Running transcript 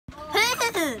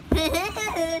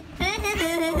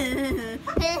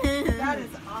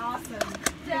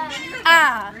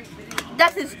Ah,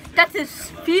 that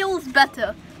is feels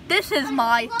better. This is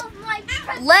my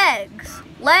legs.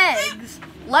 Legs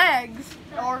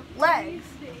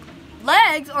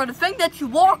are the thing that you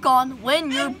walk on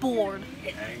when you're bored.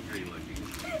 Angry looking.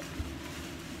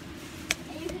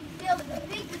 And you can feel the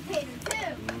big potato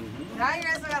too. Now you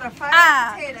guys got a fire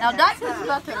potato. Now that is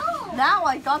better. Now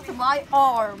I got to my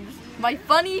arms. My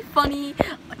funny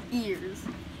ears.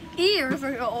 Ears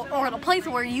are the place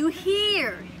where you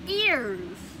hear. Ears.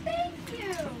 Thank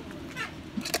you.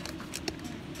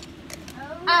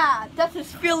 That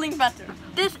is feeling better.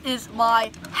 This is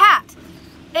my hat.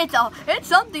 It's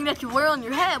something that you wear on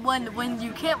your head when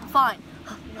you can't find.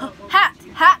 Hat.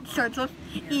 Hat starts with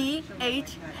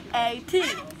E-H-A-T.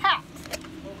 Hat.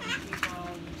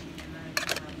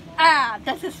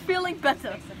 That is feeling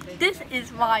better. This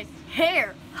is my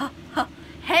hair.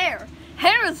 Hair.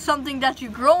 Hair is something that you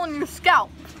grow on your scalp.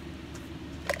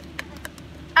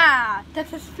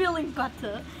 That is feeling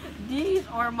better. These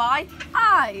are my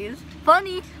eyes.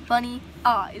 Funny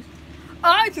eyes.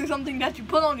 Eyes are something that you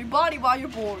put on your body while you're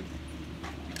bored.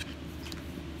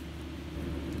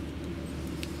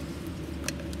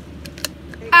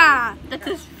 That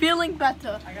is feeling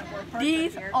better.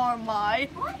 These are my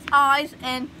eyes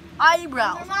and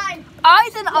eyebrows.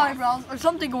 Eyes and eyebrows are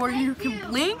something where you can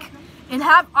blink and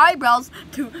have eyebrows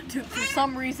for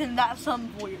some reason that's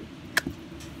some weird.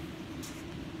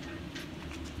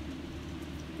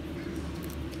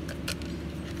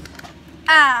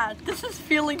 This is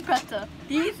feeling better.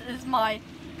 These is my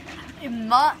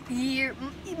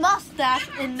mustache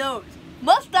and nose.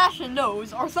 Mustache and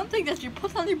nose are something that you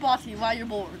put on your body while you're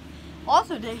bored.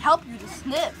 Also, they help you to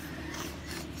sniff.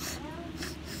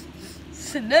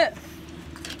 Sniff.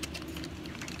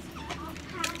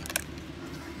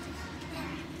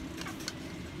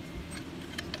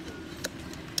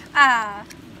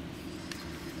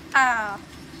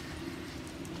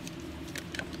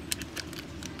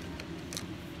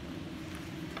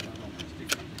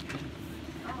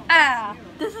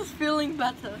 This is feeling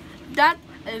better. That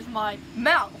is my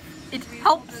mouth. It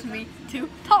helps me to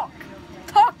talk.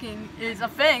 Talking is a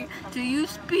thing to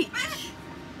use speech.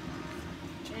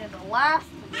 And the last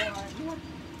one.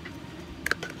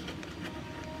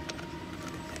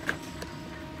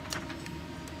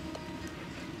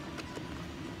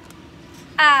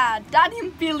 That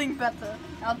I'm feeling better.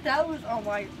 Now those are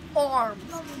my arms.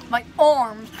 My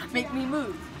arms make me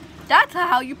move. That's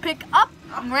how you pick up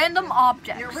random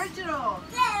objects. The original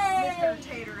Yay! Mr.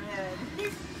 Taterhead.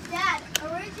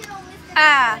 Original Mr.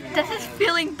 That is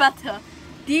feeling better.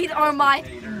 These are my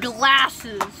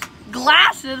glasses.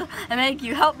 Glasses that make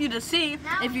you help you to see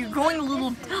if you're going a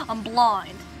little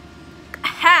blind.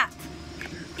 Hat,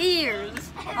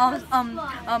 ears,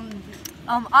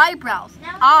 eyebrows,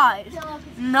 eyes,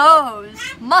 nose,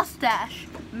 mustache,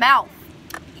 mouth,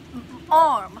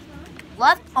 arm,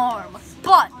 left arm,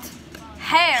 butt,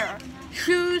 hair,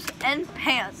 shoes, and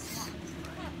pants.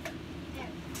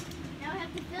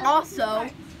 Also,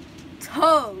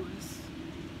 toes,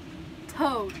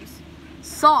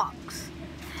 socks,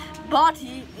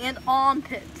 body, and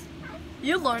armpits.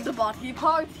 You learned the body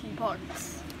parts.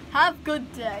 Have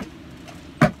good day.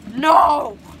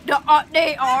 No!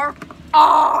 They are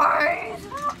eyes!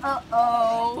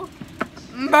 Uh-oh.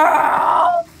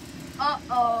 Mouth!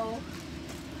 Uh-oh.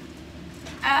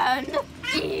 And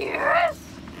ears!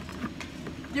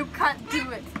 You can't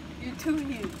do it. You're too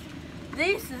huge.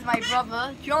 This is my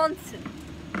brother, Johnson.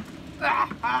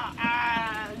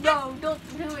 No,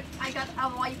 don't do it. I got a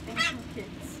wife and 2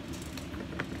 kids.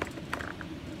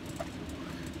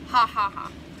 Ha ha ha.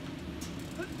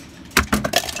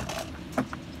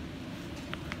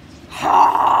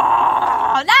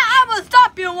 Now I will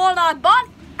stop you one-on-one.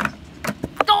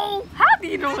 Don't have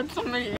you do it to me.